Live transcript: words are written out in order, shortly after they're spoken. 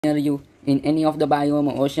near you in any of the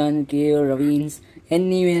biome, ocean, cave, ravines,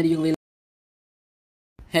 anywhere you will.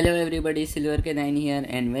 Hello everybody, Silver K9 here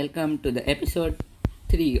and welcome to the episode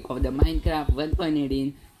 3 of the Minecraft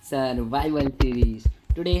 1.18 survival series.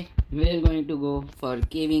 Today we are going to go for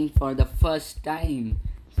caving for the first time.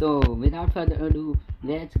 So without further ado,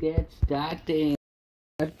 let's get started.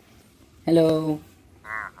 Hello.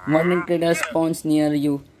 Morning trader spawns near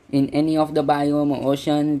you in any of the biome,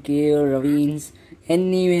 ocean, cave, ravines,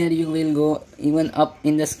 anywhere you will go, even up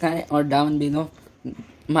in the sky or down below.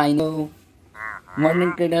 Morning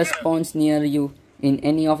trader spawns near you in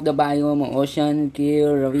any of the biome, ocean, cave,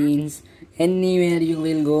 ravines, anywhere you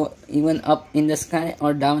will go, even up in the sky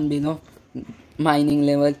or down below mining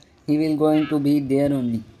level. He will going to be there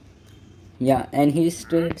only. Yeah, and his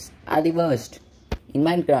trades are the worst in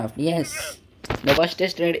Minecraft. Yes, the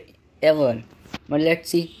worstest trade ever. But let's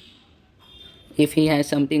see if he has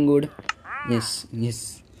something good. Yes,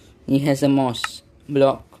 he has a moss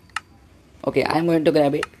block. Okay, I'm going to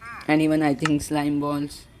grab it. And even I think slime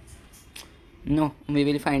balls. No, we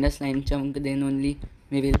will find a slime chunk, then only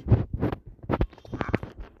we will.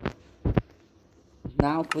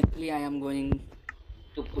 Now quickly I am going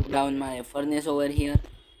to put down my furnace over here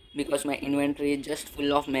because my inventory is just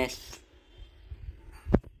full of mess.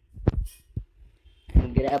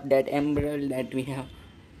 And grab that emerald that we have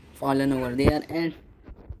fallen over there and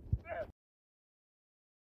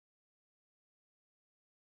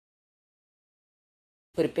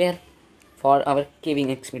prepare for our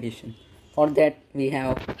caving expedition. For that we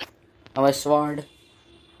have our sword,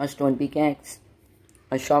 a stone pickaxe,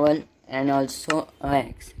 a shovel and also an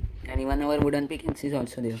axe, and even our wooden pickaxe is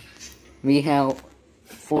also there. We have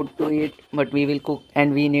food to eat, but we will cook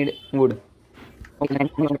and we need wood.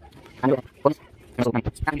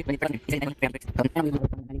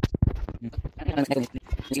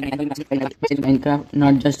 Minecraft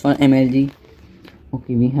not just for MLG.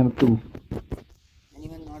 Okay, we have two. And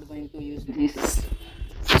even not going to use this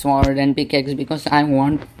sword and pickaxe because I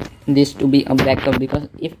want this to be a backup, because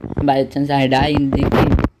if by chance I die in the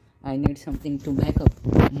game, I need something to back up.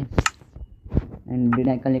 Yes. And did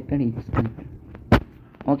I collect it?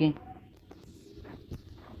 Okay.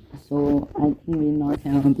 So I think we will not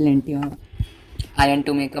have plenty of iron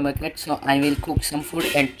to make a bucket, so I will cook some food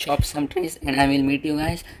and chop some trees, and I will meet you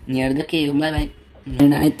guys near the cave. Bye bye.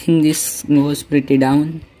 And I think this goes pretty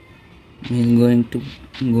down. We're going to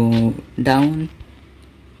go down.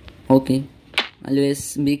 Okay,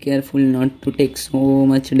 always be careful not to take so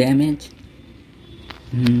much damage.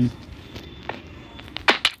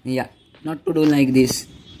 Yeah, not to do like this.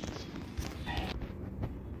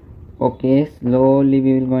 Okay, slowly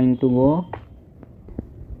we will going to go.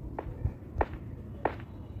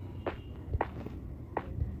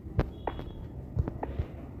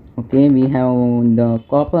 Okay, we have the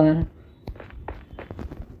copper,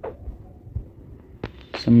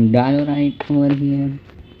 some diorite over here.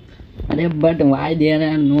 But why there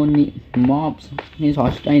are no mobs, these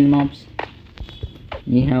hostile mobs?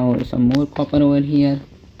 We have some more copper over here,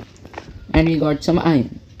 and we got some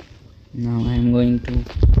iron. Now I am going to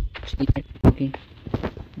sleep. Okay,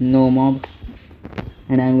 no mob,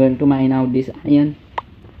 and I am going to mine out this iron.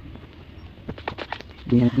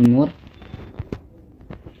 Do we have any more?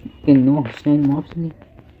 Okay, no hostile mobs only.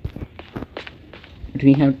 But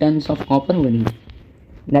we have tons of copper over here.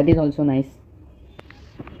 That is also nice.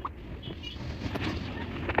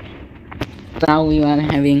 Now we are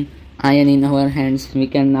having iron in our hands. We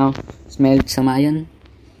can now smelt some iron.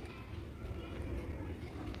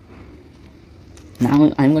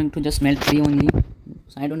 Now I'm going to just smelt 3 only,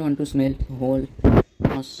 so I don't want to smelt the whole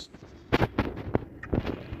house.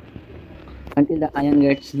 Until the iron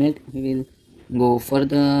gets smelt, we will go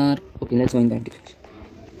further. Okay, let's go in that direction.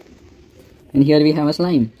 And here we have a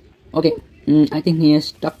slime. Okay, I think he is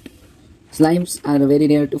stuck. Slimes are very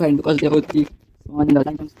rare to find because they are only on the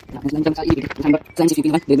slime chunks are easy. Slimes, if you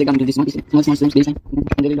kill one, they will come to this small slimes, big slime,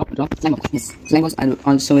 and they will drop slime balls. Yes, slime balls are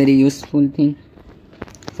also very useful thing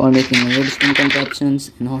for making redstone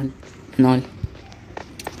contraptions and all.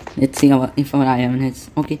 Let's see if our iron has.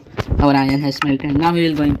 Okay, our iron has melted. Now we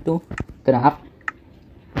will going to craft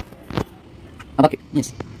a bucket.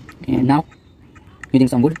 Yes, and now using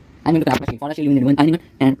some wood, I'm going to craft a shield. For a shield, you need 1 iron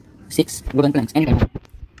and 6 wooden planks. Anytime.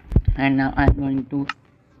 And now I'm going to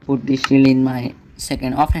put this shield in my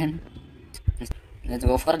second offhand. Let's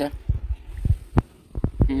go further.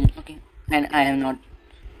 Okay, and I have not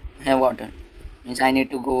have water, means I need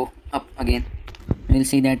to go up again. We'll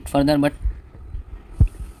see that further, but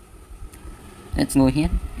let's go here.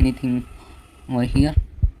 Anything over here?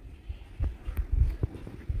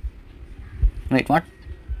 Wait, what?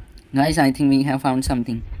 Guys, I think we have found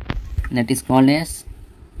something. that is called as,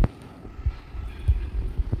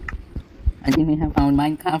 I think we have found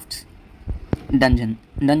Minecraft's dungeon.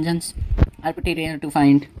 Dungeons are pretty rare to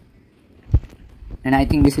find, and I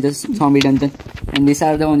think this is a zombie dungeon, and these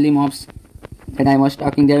are the only mobs that I was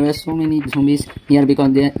talking. There were so many zombies here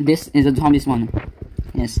because this is a zombie spawner.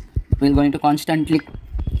 Yes, we're going to constantly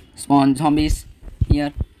spawn zombies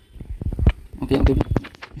here. Okay.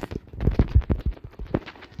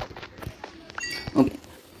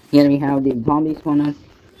 Here we have the zombie spawner,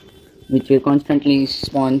 which will constantly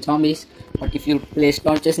spawn zombies, but if you place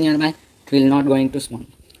torches nearby, it will not going to spawn.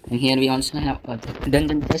 And here we also have a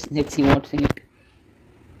dungeon chest. Let's see what's in it.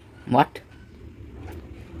 What?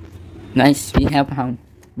 Guys, we have found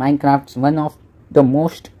Minecraft's one of the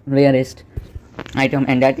most rarest item,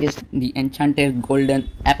 and that is the enchanted golden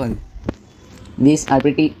apple. These are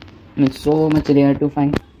so much rare to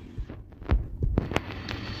find.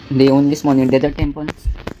 They only spawn in desert temples,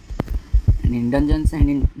 and in dungeons, and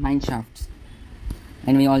in mine shafts.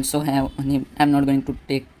 And we also have, I'm not going to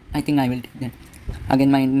take, I think I will take that.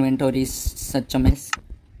 Again, my inventory is such a mess.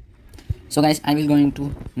 So guys, I will going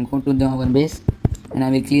to go to our base, and I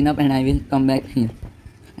will clean up, and I will come back here,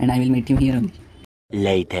 and I will meet you here only.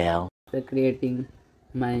 Later. After creating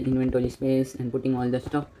my inventory space and putting all the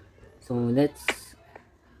stuff, so let's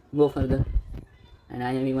go further. And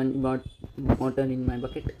I have even brought water in my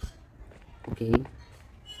bucket. Okay.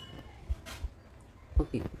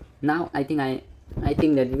 Now I think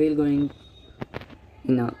that we're going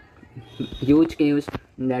in a huge caves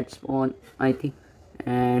that spawn, I think,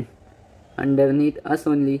 and underneath us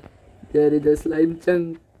only there is a slime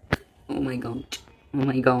chunk. Oh my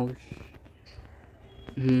gosh.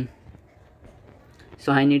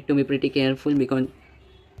 So I need to be pretty careful because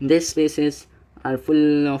these spaces are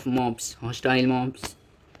full of mobs, hostile mobs.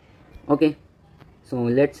 Okay, so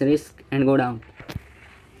let's risk and go down.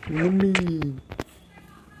 Yummy.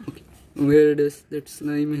 Okay, where does that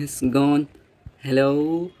slime has gone?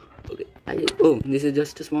 Hello. Okay, this is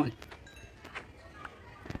just a small,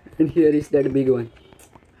 and here is that big one.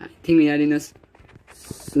 I think we are in a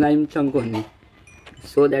slime chunk only,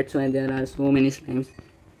 so that's why there are so many slimes.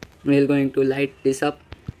 We are going to light this up,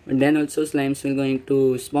 but then also slimes will going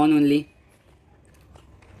to spawn only.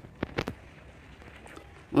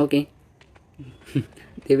 Okay.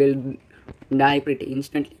 They will die pretty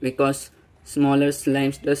instantly because smaller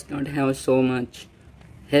slimes does not have so much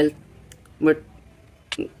health. But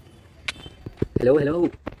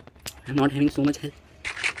hello, I'm not having so much health.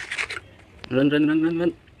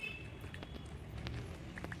 Run.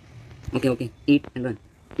 Okay, eat and run.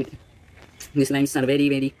 Eat. These slimes are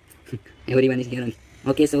very everyone is here.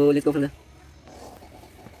 Okay, so let's go further,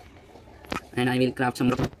 and I will craft some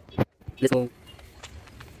rock. Let's go.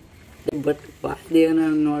 But why there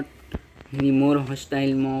are not any more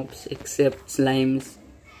hostile mobs except slimes?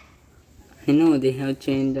 I know they have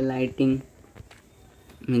changed the light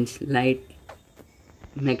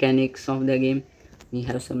mechanics of the game. We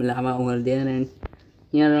have some lava over there, and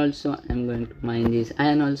here also I'm going to mine this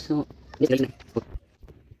iron also.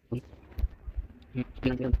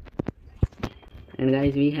 And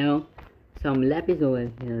guys, we have some lapis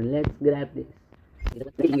over here. Let's grab this.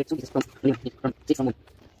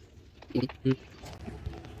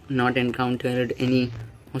 Not encountered any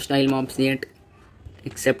hostile mobs yet,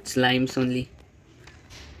 except slimes only.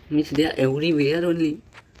 Means they are everywhere only.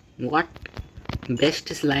 What best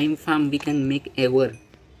slime farm we can make ever?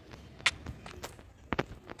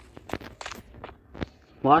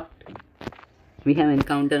 What? We have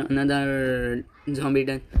encountered another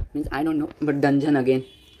zombie means I don't know, but dungeon again.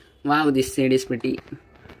 Wow, this shade is pretty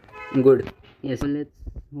good. Yes, so let's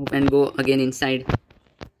hope and go again inside.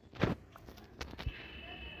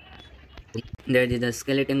 There is a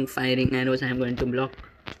skeleton firing arrows. I am going to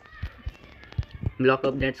block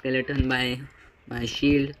up that skeleton by my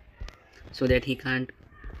shield so that he can't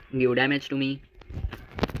give damage to me.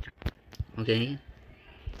 Okay,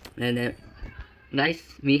 and guys,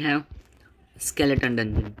 we have skeleton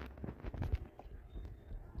dungeon.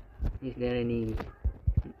 Is there any?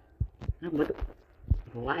 No, but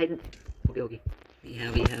why? Okay. We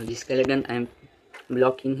have this skeleton. I'm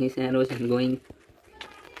blocking his arrows and going.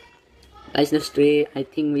 Guys, the stray, I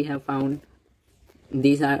think we have found.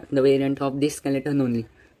 These are the variant of this skeleton only.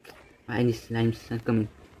 Why these slimes are coming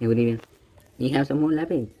everywhere? We have some more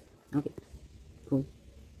lapis. Okay, cool.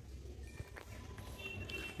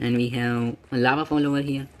 And we have a lava fall over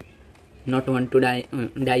here. Not want to die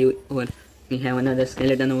over. We have another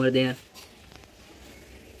skeleton over there.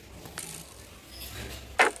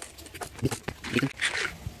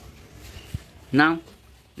 Now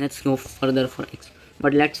let's go further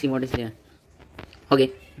but let's see what is there.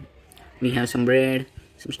 Okay, We have some bread,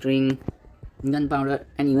 some string, gunpowder,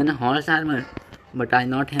 and even a horse armor. But I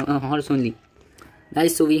not have a horse only.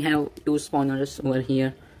 Guys, so we have 2 spawners over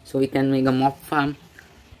here. So we can make a mob farm.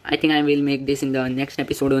 I think I will make this in the next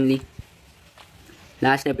episode only.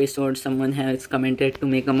 Last episode someone has commented to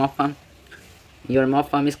make a mob farm. Your mob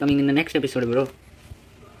farm is coming in the next episode, bro.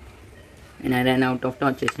 And I ran out of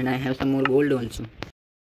torches and I have some more gold also.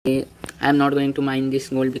 Okay, I am not going to mine this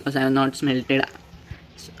gold because I have not smelted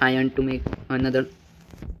iron to make another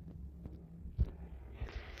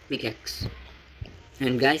pickaxe.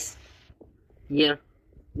 And guys, here,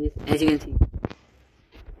 this, as you can see,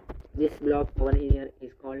 this block over here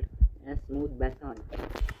is called a smooth basalt,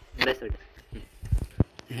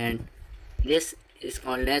 and this is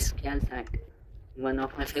called as calcite, one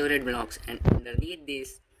of my favorite blocks. And underneath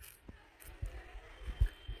this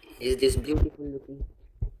is this beautiful looking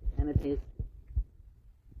amethyst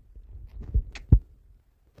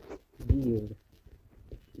geode.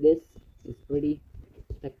 This is pretty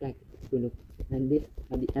spectacular to look, and these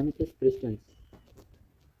are the amethyst crystals.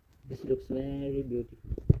 This looks very beautiful.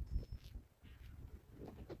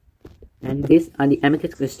 And these are the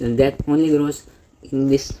amethyst crystals that only grows in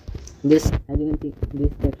this as you can see,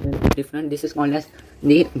 this texture is different. This is called as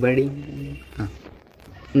the budding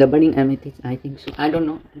amethyst, I think so. I don't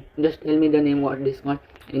know, just tell me the name what this called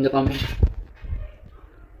in the comments.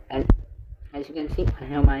 And as you can see, I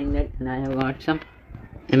have mined that and I have got some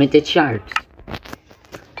amethyst shards.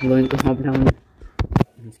 I'm going to hop down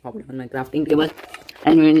my crafting table,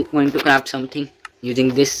 and we're going to craft something using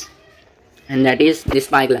this, and that is this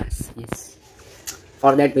spyglass. Yes,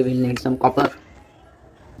 for that we will need some copper.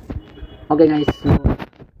 Okay guys, so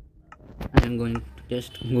I am going to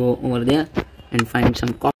just go over there and find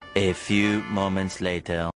some copper. A few moments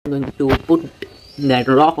later, I'm going to put that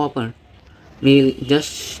raw copper. We will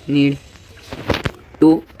just need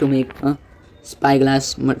 2 to make a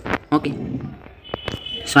spyglass. Okay,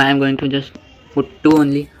 so I am going to just put 2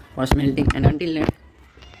 only for smelting, and until then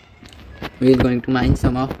we are going to mine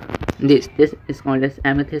some of this. This is called as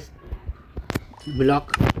amethyst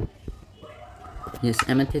block. Yes,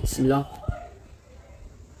 amethyst block.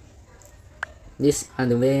 These are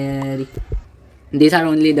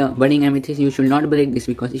only the budding amethyst. You should not break this,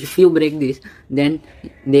 because if you break this, then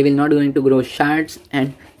they will not going to grow shards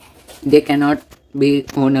and they cannot be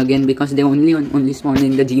born again, because they only spawn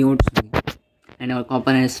in the geodes. And our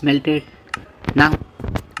copper has melted. Now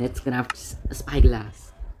let's craft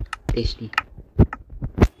spyglass. Tasty.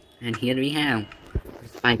 And here we have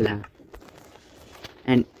spyglass.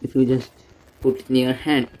 And if you just put it in your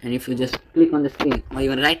hand, and if you just click on the screen, or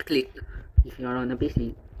even right click, if you are on a PC,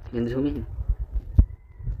 you can zoom in.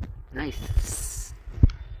 Nice.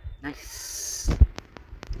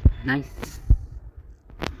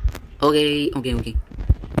 Okay.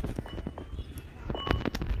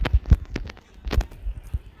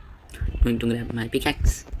 Going to grab my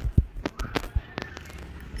pickaxe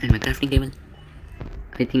and my crafting table.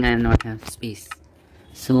 I think I not have space.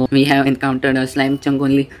 So we have encountered a slime chunk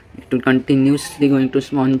only. It will continuously going to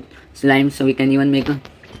spawn slime, so we can even make a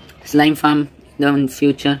slime farm in the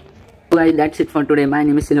future. So guys, that's it for today. My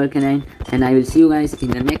name is Silver Canine, and I will see you guys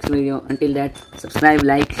in the next video. Until that, subscribe,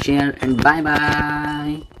 like, share, and bye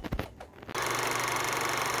bye.